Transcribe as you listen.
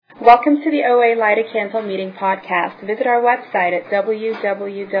Welcome to the OA Light a Candle Meeting podcast. Visit our website at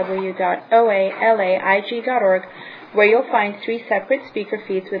www.oalaig.org, where you'll find 3 separate speaker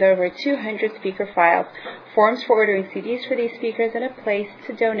feeds with over 200 speaker files, forms for ordering CDs for these speakers, and a place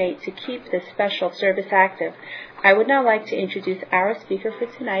to donate to keep this special service active. I would now like to introduce our speaker for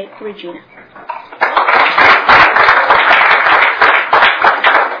tonight, Regina.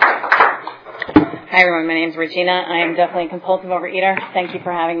 Hi everyone, my name is Regina. I am definitely a compulsive overeater. Thank you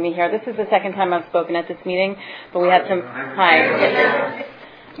for having me here. This is the second time I've spoken at this meeting, but we had some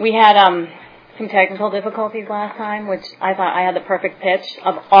some technical difficulties last time, which I thought I had the perfect pitch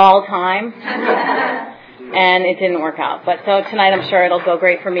of all time, and it didn't work out. But so tonight I'm sure it'll go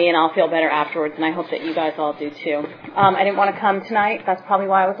great for me and I'll feel better afterwards, and I hope that you guys all do too. I didn't want to come tonight. That's probably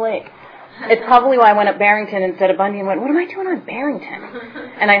why I was late. It's probably why I went up Barrington instead of Bundy and went, what am I doing on Barrington?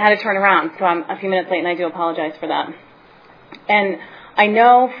 And I had to turn around, so I'm a few minutes late, and I do apologize for that. And I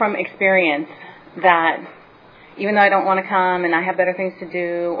know from experience that even though I don't want to come and I have better things to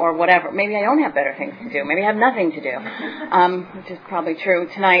do or whatever, maybe I don't have better things to do, maybe I have nothing to do, which is probably true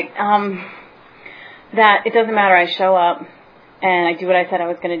tonight, that it doesn't matter. I show up and I do what I said I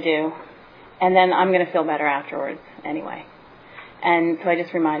was going to do, and then I'm going to feel better afterwards anyway. And so I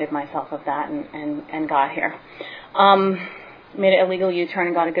just reminded myself of that and got here. Made an illegal U-turn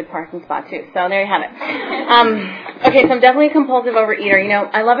and got a good parking spot too. So there you have it. Okay, so I'm definitely a compulsive overeater. You know,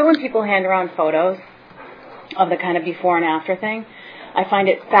 I love it when people hand around photos of the kind of before and after thing. I find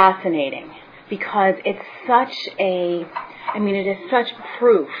it fascinating because it's such it is such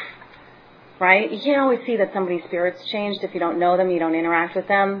proof. Right? You can't always see that somebody's spirit's changed if you don't know them, you don't interact with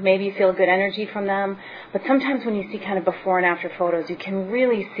them. Maybe you feel good energy from them. But sometimes when you see kind of before and after photos, you can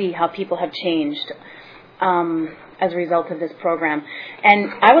really see how people have changed as a result of this program.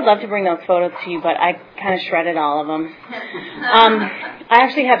 And I would love to bring those photos to you, but I kind of shredded all of them. I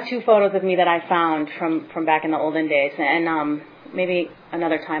actually have 2 photos of me that I found from back in the olden days. And maybe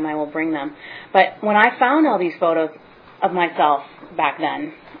another time I will bring them. But when I found all these photos of myself back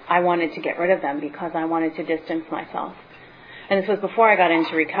then, I wanted to get rid of them because I wanted to distance myself. And this was before I got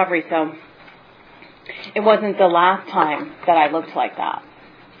into recovery, so it wasn't the last time that I looked like that,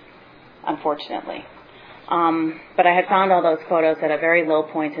 unfortunately. But I had found all those photos at a very low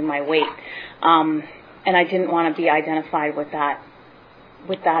point in my weight, and I didn't want to be identified with that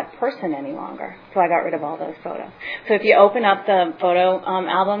person any longer. So I got rid of all those photos. So if you open up the photo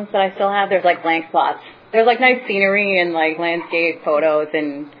albums that I still have, there's like blank spots. There's like nice scenery and like landscape photos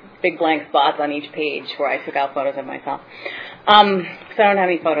and big blank spots on each page where I took out photos of myself. So I don't have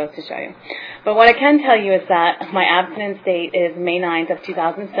any photos to show you. But what I can tell you is that my abstinence date is May 9th of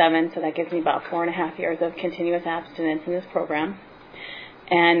 2007, so that gives me about 4.5 years of continuous abstinence in this program.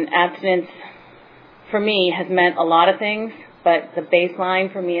 And abstinence, for me, has meant a lot of things, but the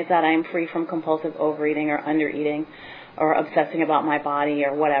baseline for me is that I am free from compulsive overeating or undereating or obsessing about my body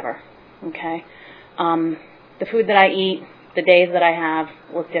or whatever, okay? The food that I eat, the days that I have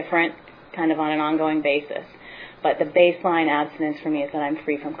look different kind of on an ongoing basis. But the baseline abstinence for me is that I'm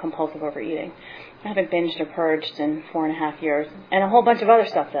free from compulsive overeating. I haven't binged or purged in 4.5 years, and a whole bunch of other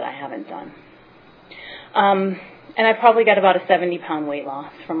stuff that I haven't done. And I probably got about a 70-pound weight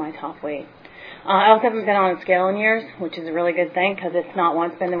loss from my top weight. I also haven't been on a scale in years, which is a really good thing because it's not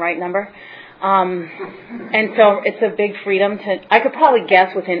once been the right number. And so it's a big freedom I could probably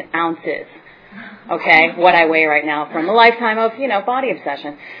guess within ounces, okay, what I weigh right now from a lifetime of, body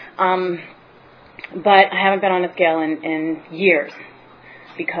obsession. But I haven't been on a scale in years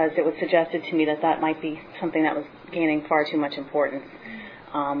because it was suggested to me that might be something that was gaining far too much importance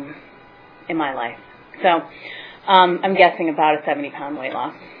in my life. So I'm guessing about a 70-pound weight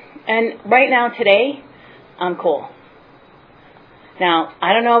loss. And right now, today, I'm cool. Now,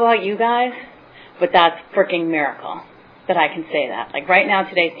 I don't know about you guys, but that's a freaking miracle that I can say that. Like right now,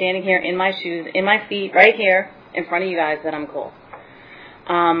 today, standing here in my shoes, in my feet, right here, in front of you guys, that I'm cool.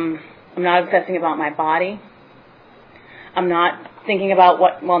 I'm not obsessing about my body. I'm not thinking about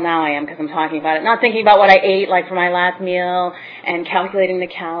now I am because I'm talking about it, not thinking about what I ate like for my last meal and calculating the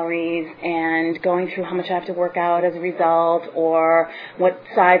calories and going through how much I have to work out as a result or what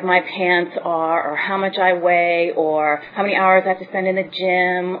size my pants are or how much I weigh or how many hours I have to spend in the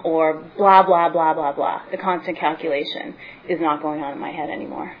gym or blah, blah, blah, blah, blah. The constant calculation is not going on in my head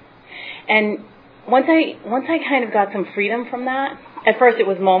anymore. And once I kind of got some freedom from that, at first it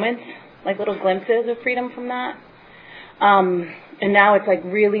was moments, like little glimpses of freedom from that. And now it's like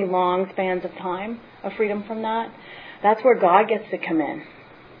really long spans of time of freedom from that. That's where God gets to come in.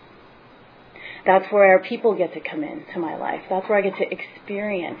 That's where people get to come into my life. That's where I get to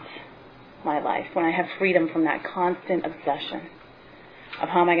experience my life, when I have freedom from that constant obsession. of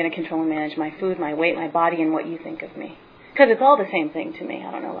how am I going to control and manage my food, my weight, my body, and what you think of me. Because it's all the same thing to me.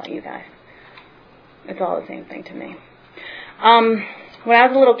 I don't know about you guys. It's all the same thing to me. When I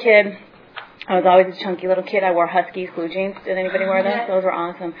was a little kid, I was always a chunky little kid. I wore Huskies, blue jeans. Did anybody wear those? Those were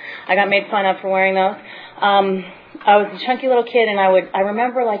awesome. I got made fun of for wearing those. I was a chunky little kid, and I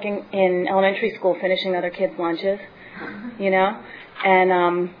remember like in elementary school finishing other kids' lunches,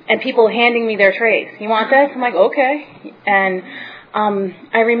 and people handing me their trays. You want this? I'm like, okay. And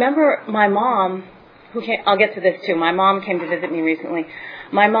I remember my mom, I'll get to this too. My mom came to visit me recently.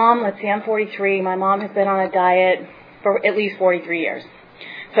 My mom, I'm 43. My mom has been on a diet for at least 43 years.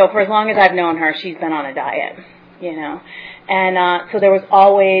 So for as long as I've known her, she's been on a diet, And so there was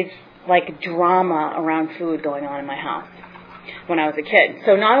always like drama around food going on in my house when I was a kid.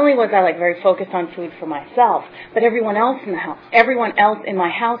 So not only was I like very focused on food for myself, but everyone else in my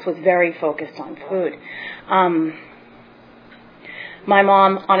house was very focused on food. My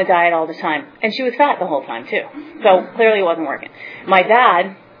mom on a diet all the time, and she was fat the whole time too. So clearly it wasn't working. My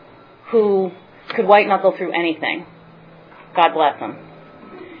dad, who could white knuckle through anything, God bless him.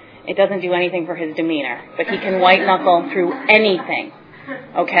 It doesn't do anything for his demeanor, but he can white knuckle through anything.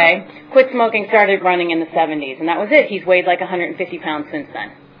 Okay? Quit smoking, started running in the 70s, and that was it. He's weighed like 150 pounds since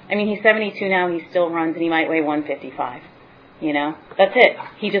then. I mean, he's 72 now, he still runs, and he might weigh 155. That's it.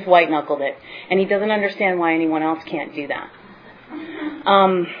 He just white knuckled it. And he doesn't understand why anyone else can't do that.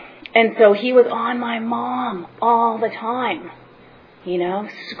 And so he was on my mom all the time,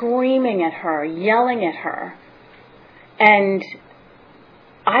 screaming at her, yelling at her. And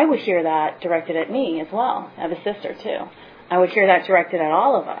I would hear that directed at me as well. I have a sister too. I would hear that directed at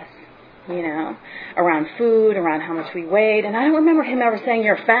all of us, around food, around how much we weighed. And I don't remember him ever saying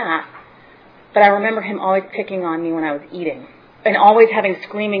you're fat, but I remember him always picking on me when I was eating. And always having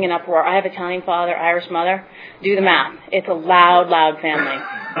screaming and uproar. I have Italian father, Irish mother. Do the math. It's a loud, loud family.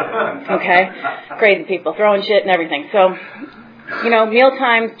 Okay? Crazy people. Throwing shit and everything. So, meal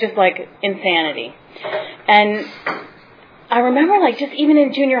times, just like insanity. And I remember just even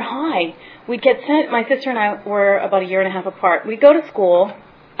in junior high, we'd get sent, my sister and I were about a year and a half apart. We'd go to school.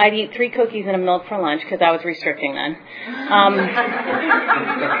 I'd eat 3 cookies and a milk for lunch because I was restricting then.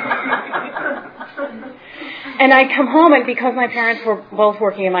 And I'd come home, and because my parents were both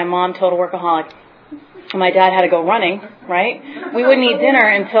working and my mom total workaholic, and my dad had to go running, right? We wouldn't eat dinner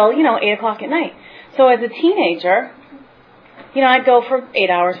until, 8 o'clock at night. So as a teenager, I'd go for 8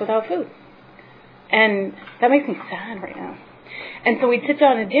 hours without food. And that makes me sad right now. And so we'd sit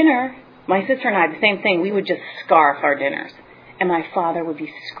down at dinner. My sister and I, the same thing. We would just scarf our dinners. And my father would be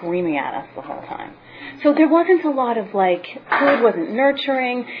screaming at us the whole time. So there wasn't a lot of food wasn't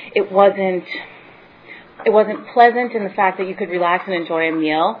nurturing. It wasn't pleasant in the fact that you could relax and enjoy a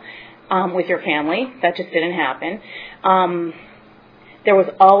meal with your family. That just didn't happen. There was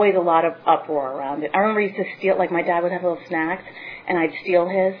always a lot of uproar around it. I remember I used to steal, my dad would have little snacks, and I'd steal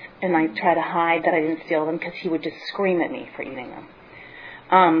his, and I'd try to hide that I didn't steal them because he would just scream at me for eating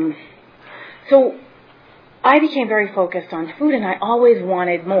them. So I became very focused on food, and I always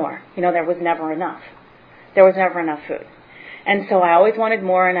wanted more. There was never enough. There was never enough food. And so I always wanted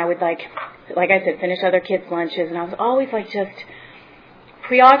more, and I would, like I said, finish other kids' lunches, and I was always,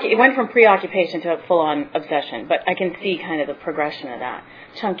 it went from preoccupation to a full-on obsession, but I can see kind of the progression of that.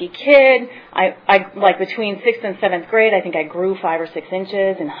 Chunky kid, I between 6th and 7th grade, I think I grew 5 or 6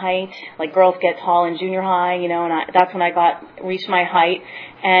 inches in height. Girls get tall in junior high, and that's when I reached my height,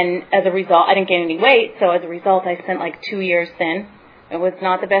 and as a result, I didn't gain any weight, so as a result, I spent 2 years thin. It was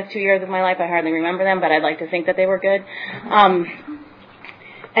not the best 2 years of my life. I hardly remember them, but I'd like to think that they were good.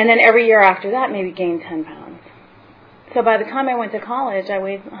 And then every year after that, maybe gained 10 pounds. So by the time I went to college, I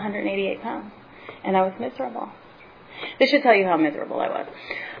weighed 188 pounds, and I was miserable. This should tell you how miserable I was.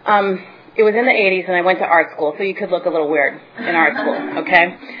 It was in the 80s, and I went to art school, so you could look a little weird in art school,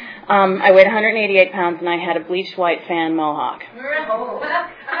 okay? I weighed 188 pounds, and I had a bleached white fan mohawk.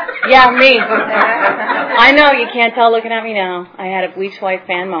 Yeah, me. I know, you can't tell looking at me now. I had a bleached white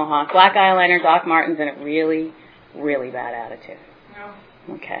fan mohawk, black eyeliner, Doc Martens, and a really, really bad attitude.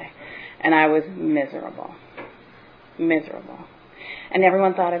 Okay. And I was miserable. Miserable. And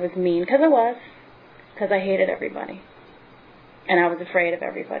everyone thought I was mean, because I was. Because I hated everybody. And I was afraid of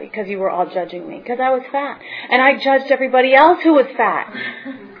everybody, because you were all judging me, because I was fat. And I judged everybody else who was fat.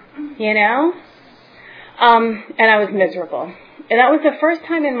 And I was miserable. And that was the first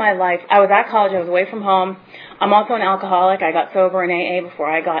time in my life. I was at college. I was away from home. I'm also an alcoholic. I got sober in AA before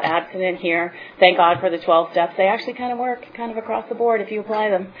I got abstinent here. Thank God for the 12 steps. They actually kind of work kind of across the board if you apply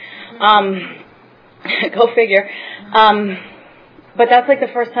them. Go figure. But that's the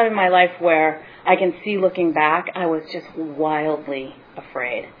first time in my life where I can see looking back, I was just wildly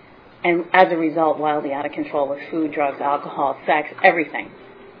afraid. And as a result, wildly out of control with food, drugs, alcohol, sex, everything.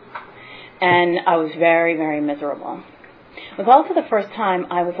 And I was very, very miserable. It was also the first time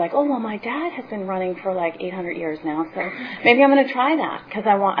I was like, oh, well, my dad has been running for like 800 years now, so maybe I'm going to try that, because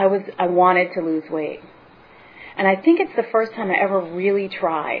I wanted to lose weight. And I think it's the first time I ever really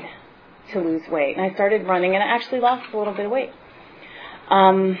tried to lose weight. And I started running, and I actually lost a little bit of weight.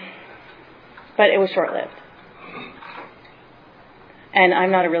 But it was short-lived. And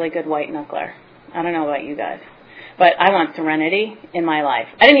I'm not a really good white knuckler. I don't know about you guys. But I want serenity in my life.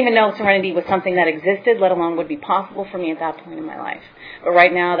 I didn't even know serenity was something that existed, let alone would be possible for me at that point in my life. But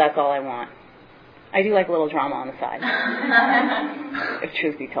right now, that's all I want. I do like a little drama on the side, if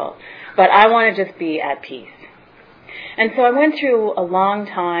truth be told. But I want to just be at peace. And so I went through a long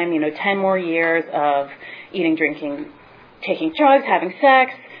time, 10 more years of eating, drinking, taking drugs, having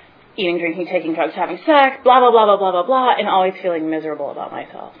sex, eating, drinking, taking drugs, having sex, blah, blah, blah, blah, blah, blah, blah, and always feeling miserable about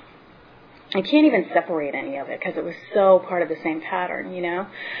myself. I can't even separate any of it because it was so part of the same pattern,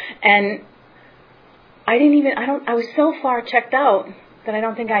 And I was so far checked out that I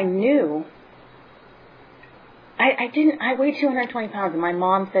don't think I knew. I weighed 220 pounds, and my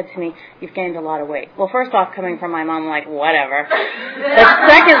mom said to me, you've gained a lot of weight. Well, first off, coming from my mom, I'm like, whatever. But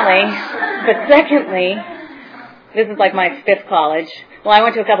secondly, this is like my fifth college. Well, I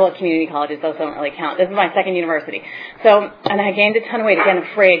went to a couple of community colleges, those don't really count. This is my second university. And I gained a ton of weight, again,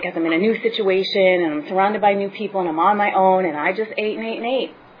 afraid, because I'm in a new situation, and I'm surrounded by new people, and I'm on my own, and I just ate and ate and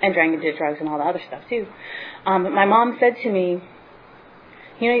ate, and drank and did drugs and all the other stuff, too. But my mom said to me,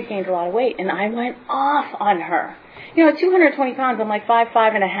 you've gained a lot of weight. And I went off on her. At 220 pounds, I'm like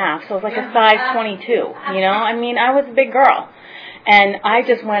 5'5.5", so it was like a size 22, I was a big girl. And I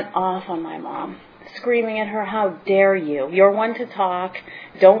just went off on my mom, screaming at her, how dare you? You're one to talk.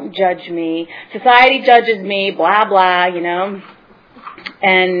 Don't judge me. Society judges me, blah, blah,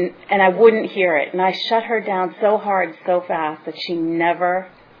 And I wouldn't hear it. And I shut her down so hard, so fast, that she never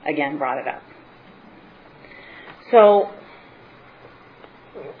again brought it up. So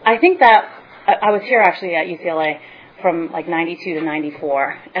I think that I was here actually at UCLA from like 92 to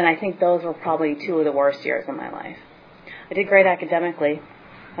 94, and I think those were probably two of the worst years of my life. I did great academically.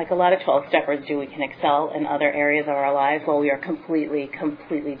 Like a lot of 12-steppers do, we can excel in other areas of our lives while we are completely,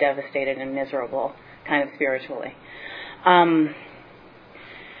 completely devastated and miserable, kind of spiritually. And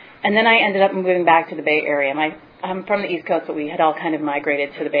then I ended up moving back to the Bay Area. I'm from the East Coast, but we had all kind of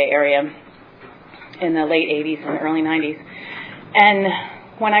migrated to the Bay Area in the late 80s and early 90s. And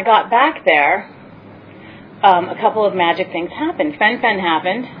when I got back there, a couple of magic things happened. Fen-Phen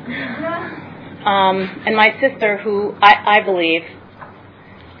happened. And my sister, who I believe,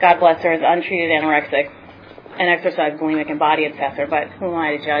 God bless her, is untreated anorexic, and exercise bulimic and body obsessor, but who am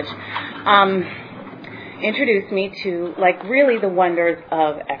I to judge, introduced me to, really the wonders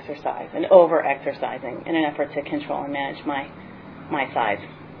of exercise and over-exercising in an effort to control and manage my size.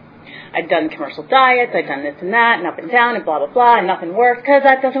 I'd done commercial diets, I'd done this and that, and up and down, and blah, blah, blah, and nothing worked, because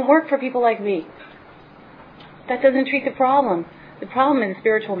that doesn't work for people like me. That doesn't treat the problem. The problem is a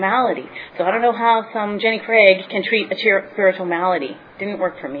spiritual malady. So I don't know how some Jenny Craig can treat a spiritual malady. Didn't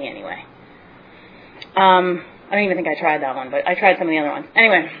work for me anyway. I don't even think I tried that one, but I tried some of the other ones.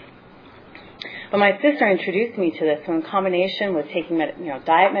 Anyway, but my sister introduced me to this, so in combination with taking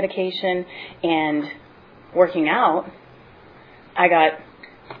diet medication and working out, I got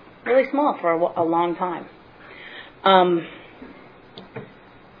really small for a long time.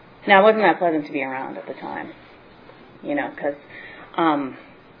 Now, it wasn't that pleasant to be around at the time, because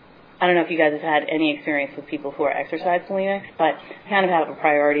I don't know if you guys have had any experience with people who are exercise bulimics, but kind of have a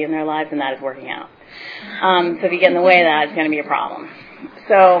priority in their lives, and that is working out. So if you get in the way of that, it's going to be a problem.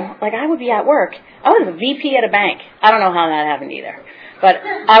 So, I would be at work. I was a VP at a bank. I don't know how that happened either. But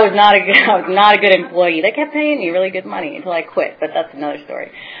I was not a good employee. They kept paying me really good money until I quit, but that's another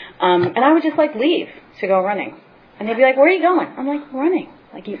story. And I would just leave to go running. And they'd be like, where are you going? I'm like, running.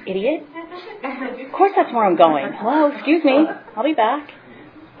 Like, you idiot. Of course that's where I'm going. Hello, excuse me. I'll be back.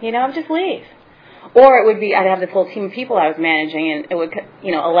 Just leave. Or it would be, I'd have this whole team of people I was managing, and it would,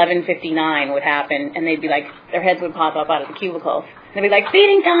 11:59 would happen, and they'd be like, their heads would pop up out of the cubicles. And they'd be like,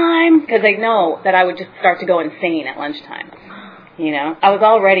 feeding time! Because they'd know that I would just start to go insane at lunchtime. I was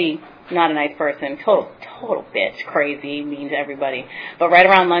already not a nice person, total bitch, crazy, mean to everybody. But right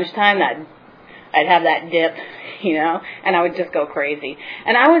around lunchtime, I'd have that dip, and I would just go crazy.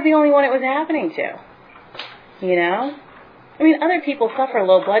 And I was the only one it was happening to, other people suffer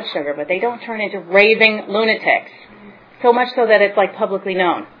low blood sugar, but they don't turn into raving lunatics. So much so that it's publicly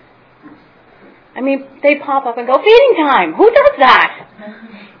known. They pop up and go, feeding time! Who does that?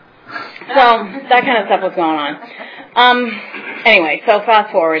 So that kind of stuff was going on. Anyway, so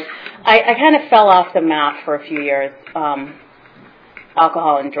fast forward. I kind of fell off the map for a few years.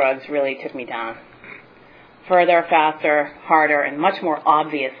 Alcohol and drugs really took me down. Further, faster, harder, and much more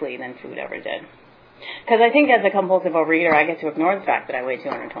obviously than food ever did. Because I think as a compulsive overeater, I get to ignore the fact that I weigh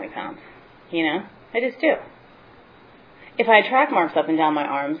 220 pounds. You know? I just do. If I had track marks up and down my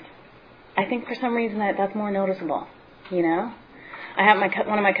arms, I think for some reason that's more noticeable. You know? I have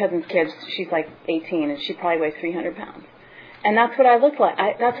one of my cousin's kids, she's like 18, and she probably weighs 300 pounds. And that's what I look like.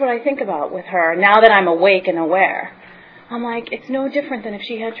 That's what I think about with her now that I'm awake and aware. I'm like, it's no different than if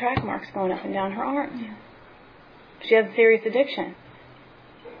she had track marks going up and down her arms. She has a serious addiction.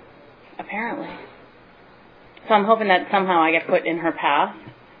 Apparently. So I'm hoping that somehow I get put in her path.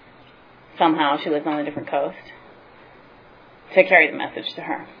 Somehow she lives on a different coast. To carry the message to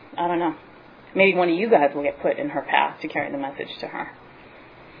her. I don't know. Maybe one of you guys will get put in her path to carry the message to her.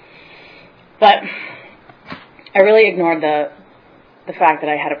 But I really ignored the fact that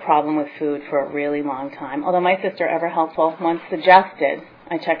I had a problem with food for a really long time. Although my sister, ever helpful, once suggested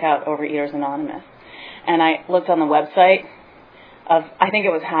I check out Overeaters Anonymous. And I looked on the website of, I think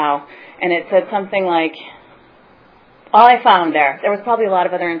it was How, and it said something like, all I found there was probably a lot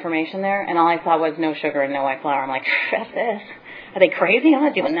of other information there, and all I saw was no sugar and no white flour. I'm like, F this. Are they crazy? I'm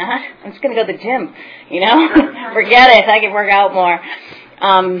not doing that. I'm just going to go to the gym, you know? Forget it. I can work out more.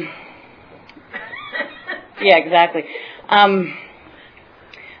 Yeah, exactly.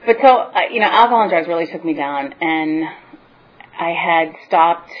 But so, alcohol and drugs really took me down, and I had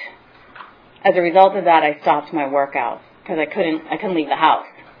stopped, as a result of that, I stopped my workout, because I couldn't leave the house,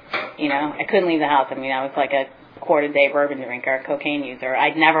 you know? I couldn't leave the house. I mean, I was like a quart-a-day bourbon drinker, a cocaine user.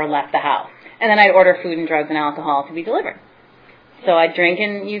 I'd never left the house. And then I'd order food and drugs and alcohol to be delivered. So I'd drink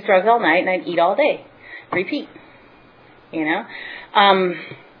and use drugs all night, and I'd eat all day. Repeat. You know?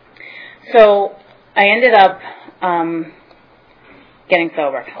 So I ended up getting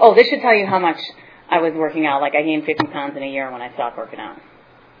sober. Oh, this should tell you how much I was working out. Like, I gained 50 pounds in a year when I stopped working out.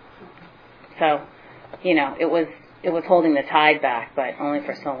 So, you know, it was holding the tide back, but only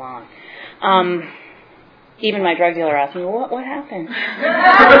for so long. Even my drug dealer asked me, well, what happened?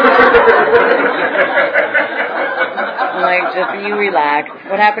 I'm like, just you relax.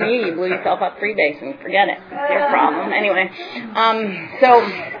 What happened to you? You blew yourself up 3 days and forget it. It's your problem. Anyway, so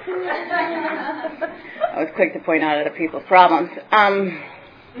I was quick to point out other people's problems.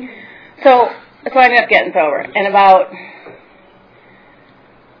 So I ended up getting sober. And about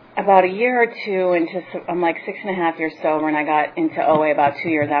a year or two into, I'm like 6.5 years sober, and I got into OA about 2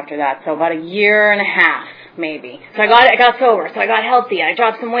 years after that. So about a year and a half, maybe. So I got sober. So I got healthy. I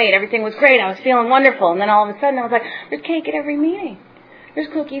dropped some weight. Everything was great. I was feeling wonderful. And then all of a sudden I was like, there's cake at every meeting. There's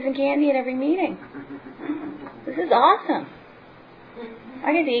cookies and candy at every meeting. This is awesome.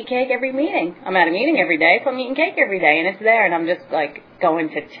 I get to eat cake every meeting. I'm at a meeting every day, so I'm eating cake every day, and it's there, and I'm just like going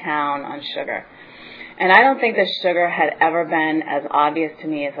to town on sugar. And I don't think that sugar had ever been as obvious to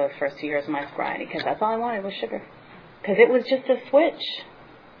me as those first 2 years of my sobriety, because that's all I wanted was sugar. Because it was just a switch,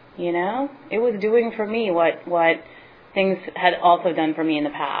 you know? It was doing for me what things had also done for me in the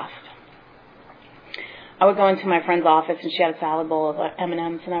past. I would go into my friend's office, and she had a salad bowl of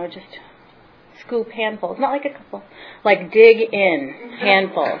M&Ms, and I would just scoop handfuls, not like a couple, like dig in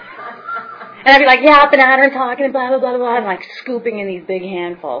handfuls. And I'd be like yapping at her and talking and blah, blah, blah, blah, and like scooping in these big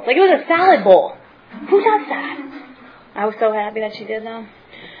handfuls. Like it was a salad bowl. Who does that? I was so happy that she did that.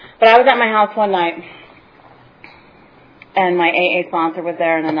 But I was at my house one night, and my AA sponsor was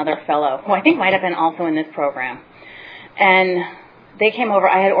there and another fellow, who I think might have been also in this program. And they came over.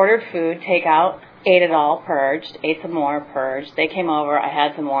 I had ordered food, takeout, ate it all, purged, ate some more, purged. They came over. I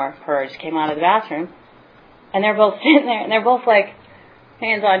had some more, purged, came out of the bathroom. And they're both sitting there, and they're both like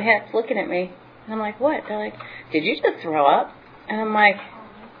hands on hips looking at me. And I'm like, what? They're like, did you just throw up? And I'm like,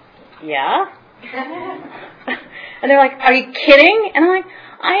 yeah. And they're like, are you kidding? And I'm like,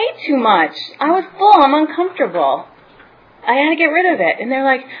 I ate too much. I was full. I'm uncomfortable. I had to get rid of it. And they're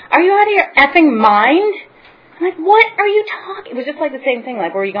like, are you out of your effing mind? I'm like, what are you talking? It was just like the same thing.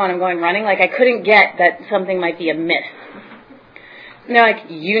 Like, where are you going? I'm going running. Like, I couldn't get that something might be amiss. And they're like,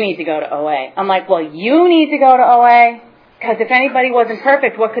 you need to go to OA. I'm like, well, you need to go to OA. Because if anybody wasn't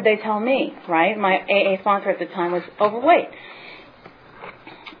perfect, what could they tell me, right? My AA sponsor at the time was overweight.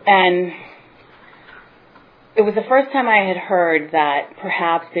 And it was the first time I had heard that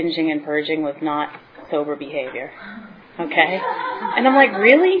perhaps binging and purging was not sober behavior. Okay? And I'm like,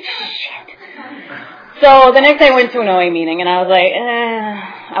 really? Shit. So the next day I went to an OA meeting, and I was like,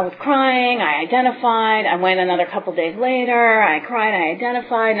 I was crying, I identified. I went another couple days later, I cried, I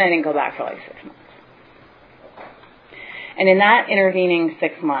identified, and I didn't go back for like 6 months. And in that intervening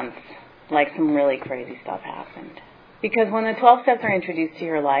 6 months, like some really crazy stuff happened. Because when the 12 steps are introduced to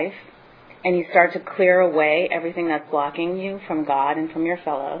your life, and you start to clear away everything that's blocking you from God and from your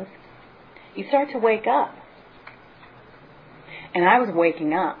fellows, you start to wake up. And I was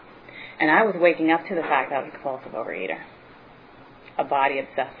waking up. And I was waking up to the fact that I was a compulsive overeater, a body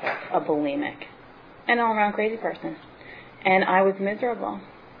obsessive, a bulimic, an all-around crazy person. And I was miserable.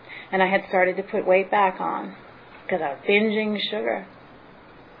 And I had started to put weight back on because I was binging sugar.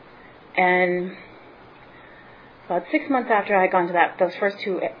 And about 6 months after I had gone to those first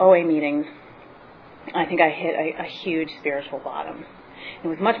 2 OA meetings, I think I hit a huge spiritual bottom. It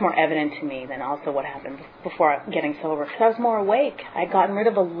was much more evident to me than also what happened before getting sober, because I was more awake. I'd gotten rid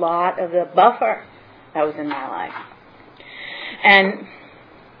of a lot of the buffer that was in my life. And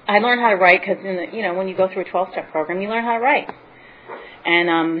I learned how to write because, when you go through a 12-step program, you learn how to write. And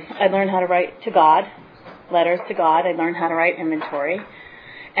I learned how to write to God, letters to God. I learned how to write inventory.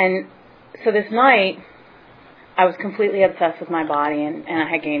 And so this night, I was completely obsessed with my body, and I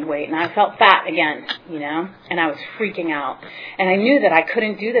had gained weight, and I felt fat again, and I was freaking out. And I knew that I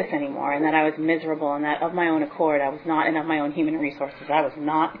couldn't do this anymore, and that I was miserable, and that of my own accord, I was not, and of my own human resources, I was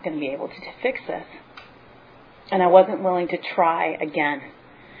not going to be able to fix this. And I wasn't willing to try again.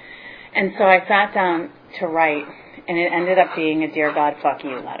 And so I sat down to write, and it ended up being a Dear God, Fuck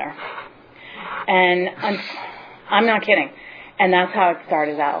You letter. And I'm not kidding. And that's how it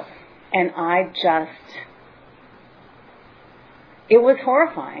started out. And it was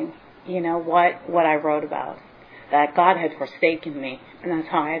horrifying, what I wrote about. That God had forsaken me. And that's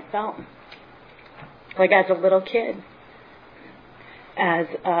how I had felt. Like as a little kid. As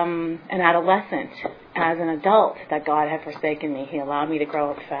an adolescent. As an adult. That God had forsaken me. He allowed me to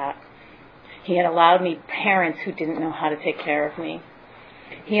grow up fat. He had allowed me parents who didn't know how to take care of me.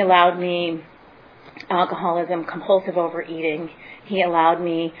 He allowed me alcoholism, compulsive overeating. He allowed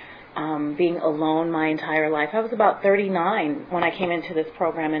me being alone my entire life. I was about 39 when I came into this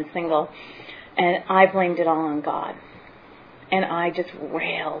program and single, and I blamed it all on God. And I just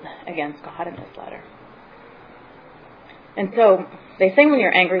railed against God in this letter. And so they say when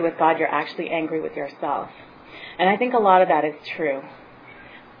you're angry with God, you're actually angry with yourself. And I think a lot of that is true.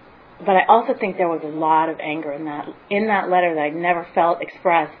 But I also think there was a lot of anger in that letter that I'd never felt,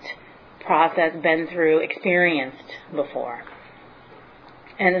 expressed, processed, been through, experienced before.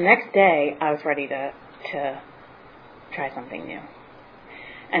 And the next day, I was ready to try something new.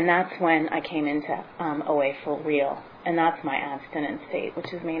 And that's when I came into OA for real. And that's my abstinence date,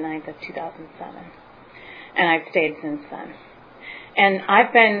 which is May 9th of 2007. And I've stayed since then. And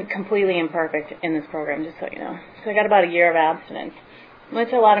I've been completely imperfect in this program, just so you know. So I got about a year of abstinence. Went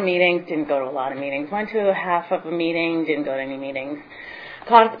to a lot of meetings, didn't go to a lot of meetings. Went to half of a meeting, didn't go to any meetings.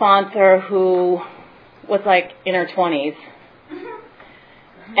 Caught a sponsor who was like in her 20s.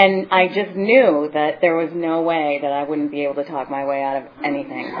 And I just knew that there was no way that I wouldn't be able to talk my way out of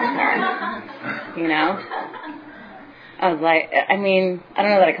anything with her. I was like, I don't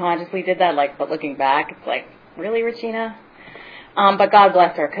know that I consciously did that, but looking back, it's like, really, Regina? But God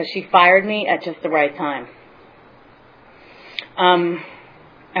bless her, because she fired me at just the right time.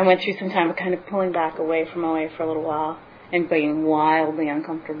 I went through some time of kind of pulling back away from OA for a little while and being wildly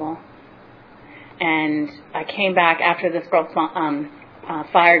uncomfortable. And I came back after this girl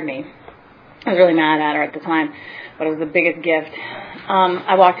fired me. I was really mad at her at the time, but it was the biggest gift.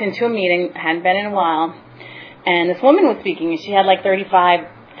 I walked into a meeting, hadn't been in a while, and this woman was speaking, and she had 35,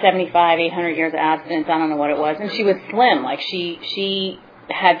 75, 800 years of abstinence, I don't know what it was, and she was slim. She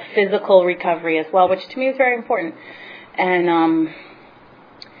had physical recovery as well, which to me was very important.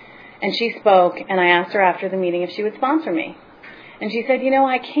 And she spoke, and I asked her after the meeting if she would sponsor me. And she said,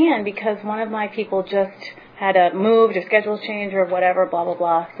 I can, because one of my people just had a moved or schedule change or whatever, blah, blah,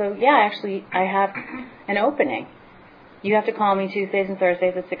 blah. So, yeah, actually, I have an opening. You have to call me Tuesdays and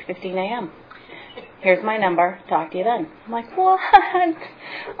Thursdays at 6:15 a.m. Here's my number. Talk to you then. I'm like, what?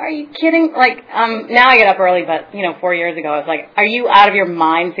 Are you kidding? Now I get up early, but, 4 years ago, I was like, are you out of your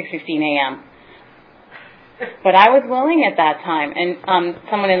mind, 6:15 a.m.? But I was willing at that time. And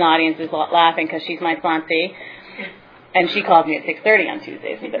someone in the audience is laughing because she's my sponsee. And she calls me at 6:30 on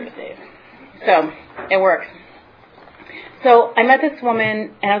Tuesdays and Thursdays. So it works. So I met this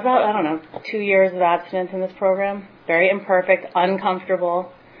woman, and I was about, 2 years of abstinence in this program. Very imperfect,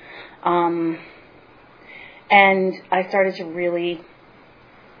 uncomfortable. And I started to really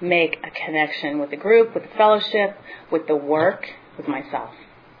make a connection with the group, with the fellowship, with the work, with myself.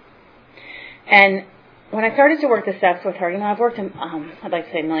 And when I started to work the steps with her, I've worked in, I'd like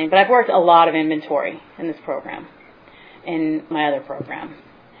to say a million, but I've worked a lot of inventory in this program, in my other program.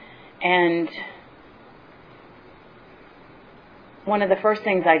 And one of the first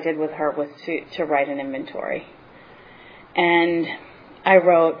things I did with her was to write an inventory. And I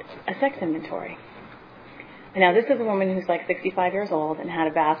wrote a sex inventory. Now, this is a woman who's like 65 years old and had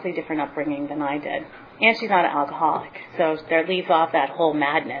a vastly different upbringing than I did. And she's not an alcoholic. So that leaves off that whole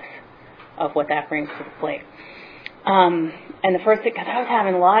madness of what that brings to the plate. And the first thing, because I was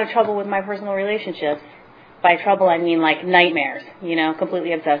having a lot of trouble with my personal relationships. By trouble, I mean like nightmares,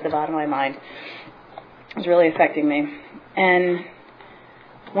 completely obsessive, out of my mind. It was really affecting me. And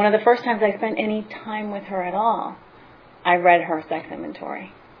one of the first times I spent any time with her at all, I read her sex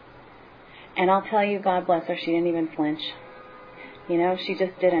inventory. And I'll tell you, God bless her, she didn't even flinch. She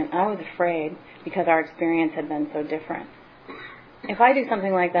just didn't. I was afraid because our experience had been so different. If I do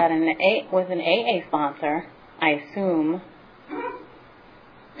something like that with an AA sponsor, I assume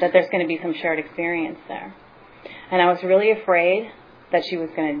that there's going to be some shared experience there. And I was really afraid that she was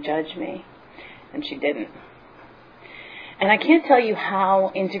going to judge me. And she didn't. And I can't tell you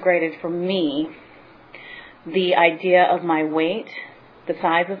how integrated for me the idea of my weight, the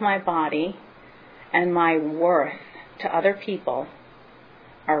size of my body, and my worth to other people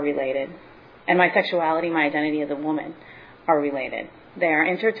are related. And my sexuality, my identity as a woman are related. They are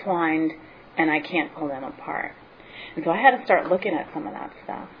intertwined, and I can't pull them apart. And so I had to start looking at some of that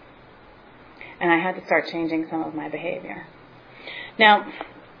stuff. And I had to start changing some of my behavior. Now,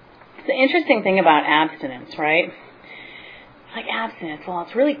 the interesting thing about abstinence, right? Like abstinence, well,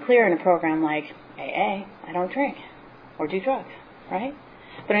 it's really clear in a program like AA, I don't drink or do drugs, right?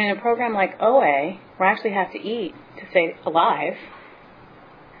 But in a program like OA, where I actually have to eat to stay alive,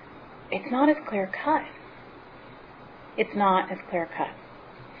 it's not as clear cut. It's not as clear cut.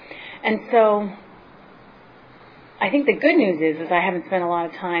 And so I think the good news is I haven't spent a lot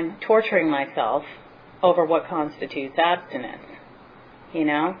of time torturing myself over what constitutes abstinence.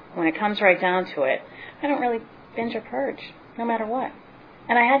 When it comes right down to it, I don't really binge or purge, no matter what.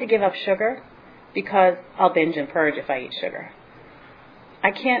 And I had to give up sugar because I'll binge and purge if I eat sugar.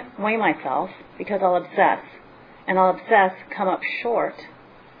 I can't weigh myself because I'll obsess. And I'll obsess, come up short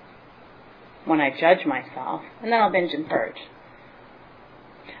when I judge myself, and then I'll binge and purge.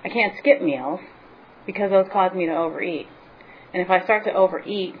 I can't skip meals because those cause me to overeat. And if I start to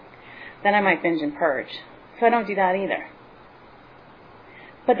overeat, then I might binge and purge. So I don't do that either.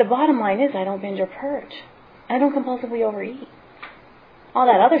 But the bottom line is I don't binge or purge. I don't compulsively overeat. All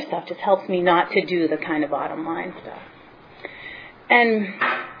that other stuff just helps me not to do the kind of bottom line stuff. And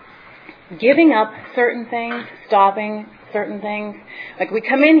giving up certain things, stopping certain things. Like we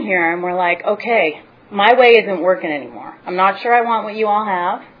come in here and we're like, okay, my way isn't working anymore. I'm not sure I want what you all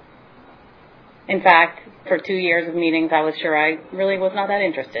have. In fact, for 2 years of meetings, I was sure I really was not that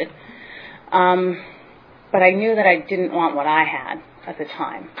interested. But I knew that I didn't want what I had at the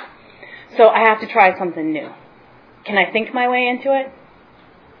time. So I have to try something new. Can I think my way into it?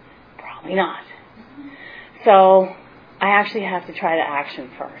 Probably not. So I actually have to try the action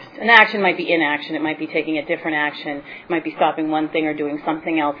first. And action might be inaction. It might be taking a different action. It might be stopping one thing or doing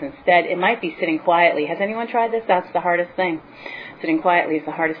something else instead. It might be sitting quietly. Has anyone tried this? That's the hardest thing. Sitting quietly is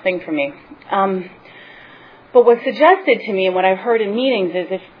the hardest thing for me. But what's suggested to me and what I've heard in meetings is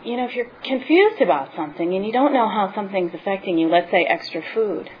if you're confused about something and you don't know how something's affecting you, let's say extra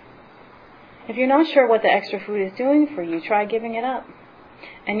food. If you're not sure what the extra food is doing for you, try giving it up.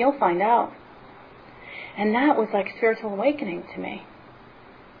 And you'll find out. And that was like spiritual awakening to me.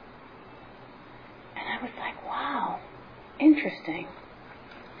 And I was like, wow, interesting.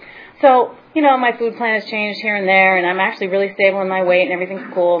 So, my food plan has changed here and there, and I'm actually really stable in my weight and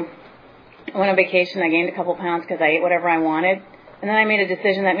everything's cool. I went on vacation, I gained a couple pounds because I ate whatever I wanted. And then I made a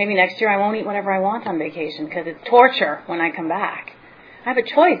decision that maybe next year I won't eat whatever I want on vacation because it's torture when I come back. I have a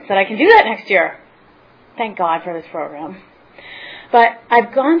choice that I can do that next year. Thank God for this program. But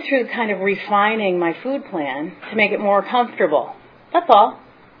I've gone through kind of refining my food plan to make it more comfortable. That's all.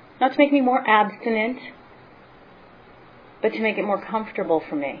 Not to make me more abstinent, but to make it more comfortable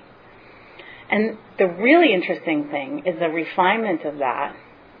for me. And the really interesting thing is the refinement of that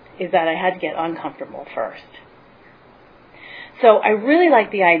is that I had to get uncomfortable first. So I really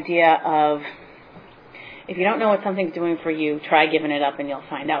like the idea of if you don't know what something's doing for you, try giving it up and you'll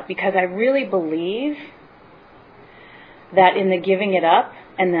find out. Because I really believe that in the giving it up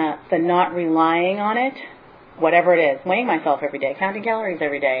and the not relying on it, whatever it is, weighing myself every day, counting calories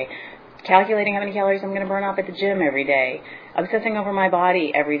every day, calculating how many calories I'm going to burn off at the gym every day, obsessing over my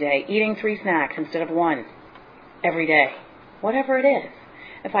body every day, eating 3 snacks instead of 1 every day, whatever it is.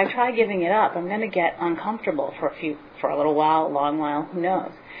 If I try giving it up, I'm going to get uncomfortable for a little while, a long while, who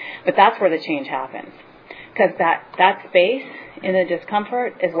knows. But that's where the change happens. Because that space in the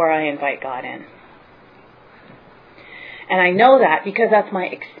discomfort is where I invite God in. And I know that because that's my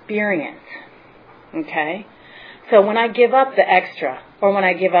experience. Okay? So when I give up the extra, or when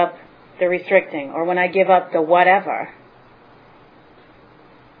I give up the restricting, or when I give up the whatever,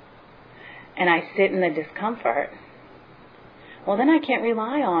 and I sit in the discomfort, well, then I can't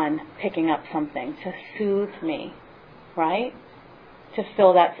rely on picking up something to soothe me, right? To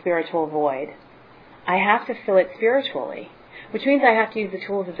fill that spiritual void. I have to fill it spiritually, which means I have to use the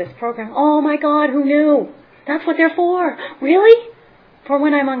tools of this program. Oh my God, who knew? That's what they're for. Really? For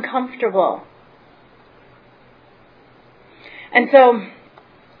when I'm uncomfortable. And so,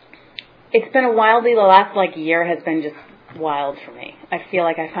 it's been the last year has been just wild for me. I feel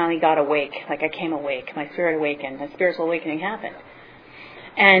like I finally got awake, like I came awake, my spirit awakened, my spiritual awakening happened.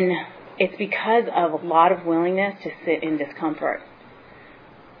 And it's because of a lot of willingness to sit in discomfort.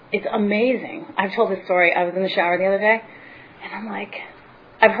 It's amazing. I've told this story. I was in the shower the other day, and I'm like,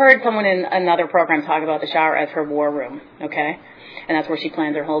 I've heard someone in another program talk about the shower as her war room, okay? And that's where she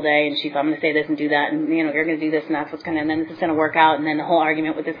plans her whole day, and she's, I'm going to say this and do that, and, you're going to do this, and that's what's going to, and then this is going to work out, and then the whole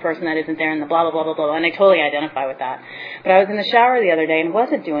argument with this person that isn't there, and the blah, blah, blah, blah, blah, and I totally identify with that. But I was in the shower the other day, and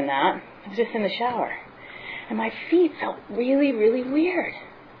wasn't doing that. I was just in the shower. And my feet felt really, really weird.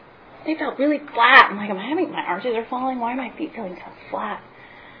 They felt really flat. I'm like, my arches are falling? Why are my feet feeling so flat?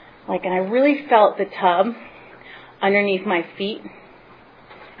 And I really felt the tub underneath my feet.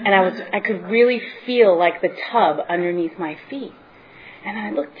 And I could really feel like the tub underneath my feet. And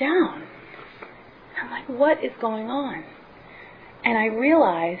I looked down. I'm like, what is going on? And I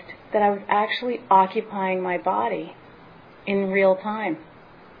realized that I was actually occupying my body in real time.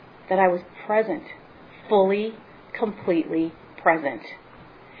 That I was present. Fully, completely present.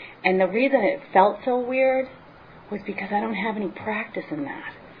 And the reason it felt so weird was because I don't have any practice in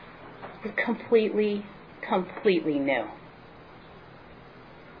that. It was completely, completely new.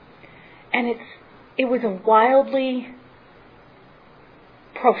 And it was a wildly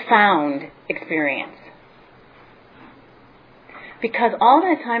profound experience. Because all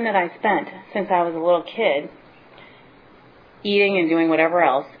that time that I spent since I was a little kid, eating and doing whatever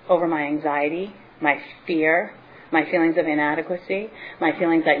else, over my anxiety, my fear, my feelings of inadequacy, my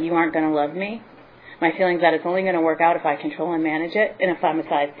feelings that you aren't going to love me, my feelings that it's only going to work out if I control and manage it, and if I'm a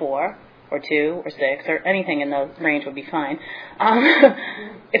size 4, or 2, or 6, or anything in the range would be fine.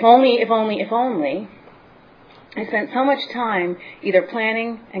 If only, I spent so much time either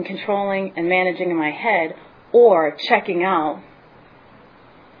planning and controlling and managing in my head, or checking out,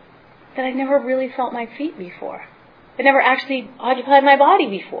 that I never really felt my feet before. I never actually occupied my body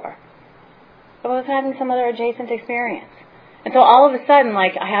before. But I was having some other adjacent experience. And so all of a sudden,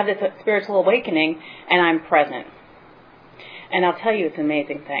 I have this spiritual awakening, and I'm present. And I'll tell you, it's an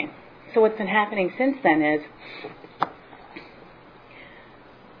amazing thing. So what's been happening since then is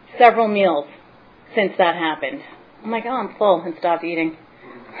several meals since that happened. I'm like, I'm full, and stopped eating.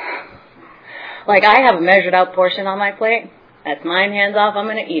 I have a measured out portion on my plate. That's mine, hands off, I'm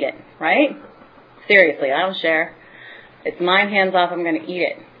going to eat it, right? Seriously, I don't share. It's mine, hands off, I'm going to eat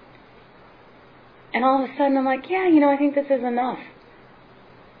it. And all of a sudden I'm like, yeah, I think this is enough.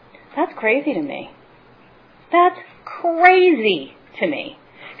 That's crazy to me. That's crazy to me.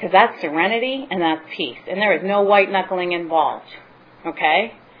 Because that's serenity and that's peace. And there is no white knuckling involved.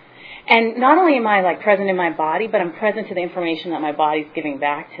 Okay? And not only am I present in my body, but I'm present to the information that my body's giving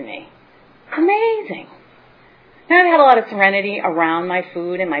back to me. Amazing. Now I've had a lot of serenity around my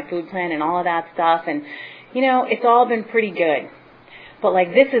food and my food plan and all of that stuff. And, it's all been pretty good. But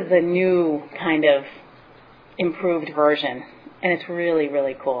this is the new kind of improved version. And it's really,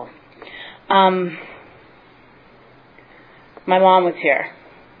 really cool. My mom was here.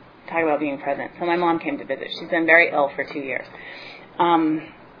 Talk about being present. So my mom came to visit. She's been very ill for 2 years.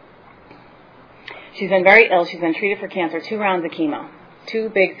 She's been very ill. She's been treated for cancer, 2 rounds of chemo, 2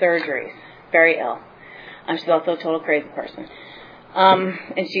 big surgeries. Very ill. She's also a total crazy person. And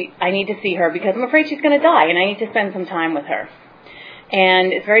I need to see her because I'm afraid she's going to die, and I need to spend some time with her.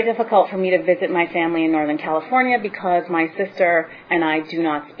 And it's very difficult for me to visit my family in Northern California because my sister and I do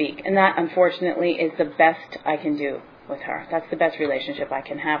not speak. And that, unfortunately, is the best I can do with her. That's the best relationship I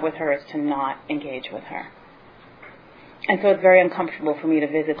can have with her, is to not engage with her. And so it's very uncomfortable for me to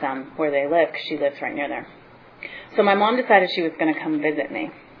visit them where they live, because she lives right near there. So my mom decided she was going to come visit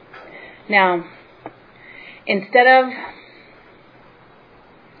me. Now, instead of,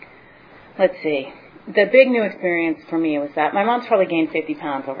 the big new experience for me was that my mom's probably gained 50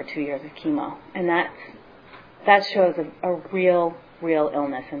 pounds over 2 years of chemo. And that shows a real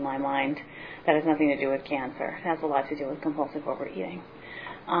illness in my mind that has nothing to do with cancer. It has a lot to do with compulsive overeating.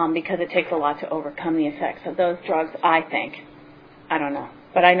 Because it takes a lot to overcome the effects of those drugs, I think. I don't know.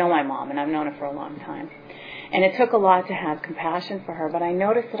 But I know my mom, and I've known her for a long time. And it took a lot to have compassion for her, but I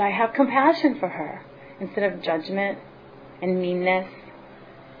noticed that I have compassion for her. Instead of judgment and meanness,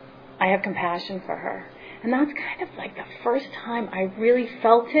 I have compassion for her. And that's kind of like the first time I really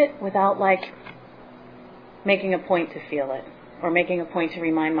felt it without like making a point to feel it or making a point to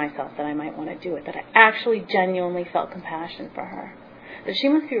remind myself that I might want to do it, that I actually genuinely felt compassion for her. That she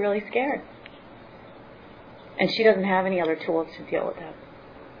must be really scared. And she doesn't have any other tools to deal with it.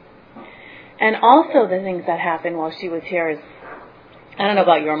 And also the things that happened while she was here is, I don't know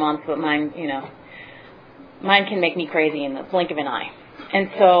about your moms, but mine, mine can make me crazy in the blink of an eye. And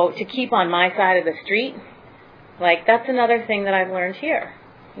so to keep on my side of the street, like that's another thing that I've learned here.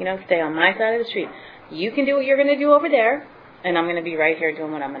 Stay on my side of the street. You can do what you're going to do over there, and I'm going to be right here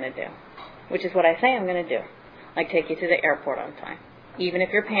doing what I'm going to do, which is what I say I'm going to do. Like take you to the airport on time, even if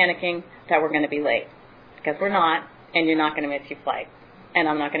you're panicking that we're going to be late, because we're not, and you're not going to miss your flight, and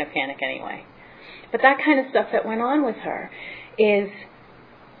I'm not going to panic anyway. But that kind of stuff that went on with her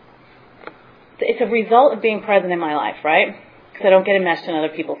it's a result of being present in my life, right? Because I don't get enmeshed in other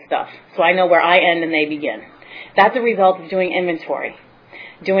people's stuff. So I know where I end and they begin. That's a result of doing inventory,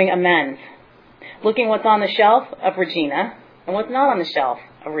 doing amends, looking what's on the shelf of Regina and what's not on the shelf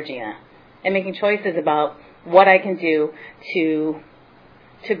of Regina, and making choices about what I can do to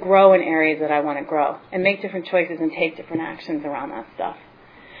grow in areas that I want to grow, and make different choices and take different actions around that stuff.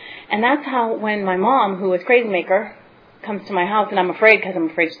 And that's how when my mom, who was crazy maker, comes to my house, and I'm afraid because I'm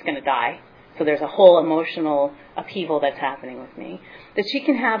afraid she's going to die. So there's a whole emotional upheaval that's happening with me. That she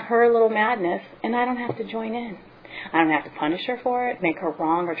can have her little madness, and I don't have to join in. I don't have to punish her for it, make her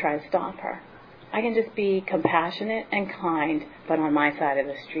wrong, or try to stop her. I can just be compassionate and kind, but on my side of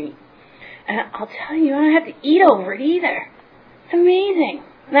the street. And I'll tell you, I don't have to eat over it either. It's amazing.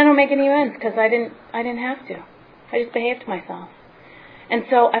 And I don't make any amends because I didn't have to. I just behaved myself. And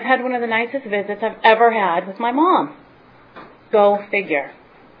so I've had one of the nicest visits I've ever had with my mom. Go figure.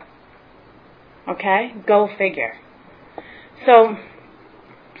 Okay? Go figure. So,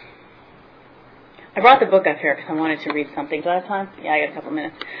 I brought the book up here because I wanted to read something. Do I have time? Yeah, I got a couple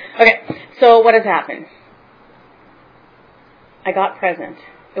minutes. Okay, so what has happened? I got present.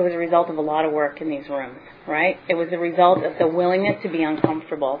 It was a result of a lot of work in these rooms, right? It was a result of the willingness to be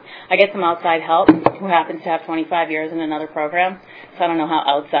uncomfortable. I get some outside help who happens to have 25 years in another program, so I don't know how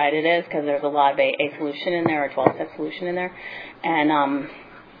outside it is because there's a lot of a solution in there, a 12-step solution in there. And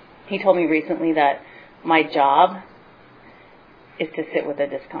he told me recently that my job is to sit with the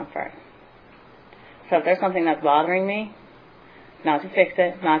discomfort. So if there's something that's bothering me, not to fix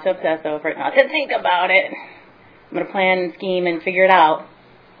it, not to obsess over it, not to think about it, I'm going to plan and scheme and figure it out,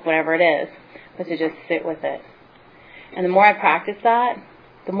 whatever it is, but to just sit with it. And the more I practice that,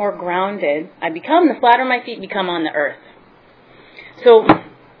 the more grounded I become, the flatter my feet become on the earth. So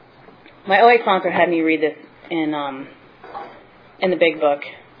my OA sponsor had me read this in the big book.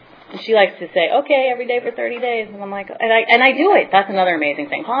 And she likes to say, okay, every day for 30 days. And I'm like, and I do it. That's another amazing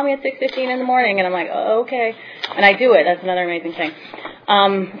thing. Call me at 6:15 in the morning. And I'm like, oh, okay. And I do it. That's another amazing thing.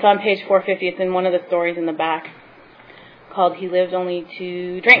 It's on page 450. It's in one of the stories in the back called He Lived Only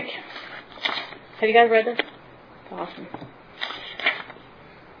to Drink. Have you guys read this? It's awesome.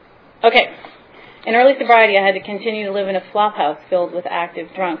 Okay. In early sobriety, I had to continue to live in a flophouse filled with active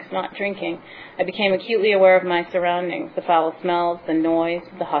drunks, not drinking. I became acutely aware of my surroundings, the foul smells, the noise,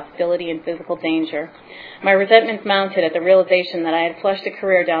 the hostility, and physical danger. My resentments mounted at the realization that I had flushed a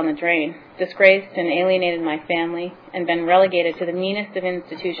career down the drain, disgraced and alienated my family, and been relegated to the meanest of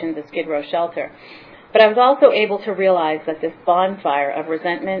institutions, a Skid Row shelter. But I was also able to realize that this bonfire of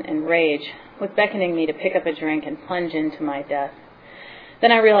resentment and rage was beckoning me to pick up a drink and plunge into my death.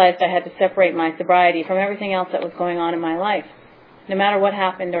 Then I realized I had to separate my sobriety from everything else that was going on in my life. No matter what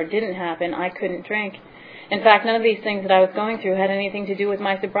happened or didn't happen, I couldn't drink. In fact, none of these things that I was going through had anything to do with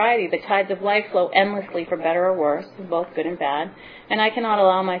my sobriety. The tides of life flow endlessly for better or worse, both good and bad, and I cannot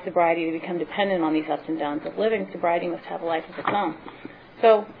allow my sobriety to become dependent on these ups and downs of living. Sobriety must have a life of its own.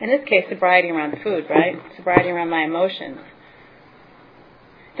 So, in this case, sobriety around food, right? Sobriety around my emotions.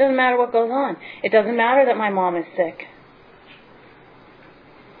 It doesn't matter what goes on. It doesn't matter that my mom is sick.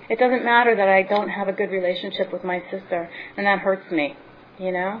 It doesn't matter that I don't have a good relationship with my sister, and that hurts me,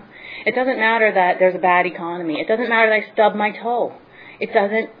 you know? It doesn't matter that there's a bad economy. It doesn't matter that I stubbed my toe. It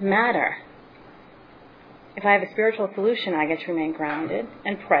doesn't matter. If I have a spiritual solution, I get to remain grounded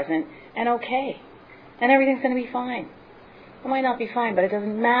and present and okay. And everything's going to be fine. It might not be fine, but it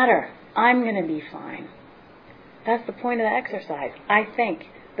doesn't matter. I'm going to be fine. That's the point of the exercise. I think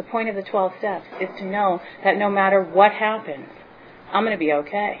the point of the 12 steps is to know that no matter what happens, I'm going to be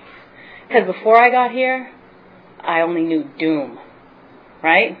okay. Because before I got here, I only knew doom,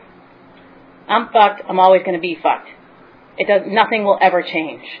 right? I'm fucked. I'm always going to be fucked. Nothing will ever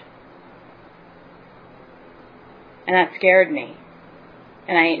change. And that scared me.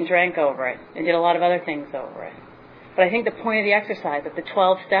 And I ate and drank over it. And did a lot of other things over it. But I think the point of the exercise, of the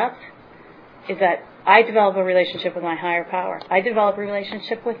 12 steps, is that I develop a relationship with my higher power. I develop a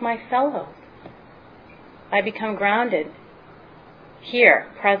relationship with my fellows. I become grounded here,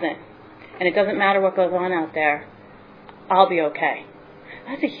 present. And it doesn't matter what goes on out there. I'll be okay.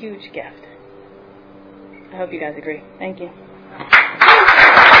 That's a huge gift. I hope you guys agree. Thank you.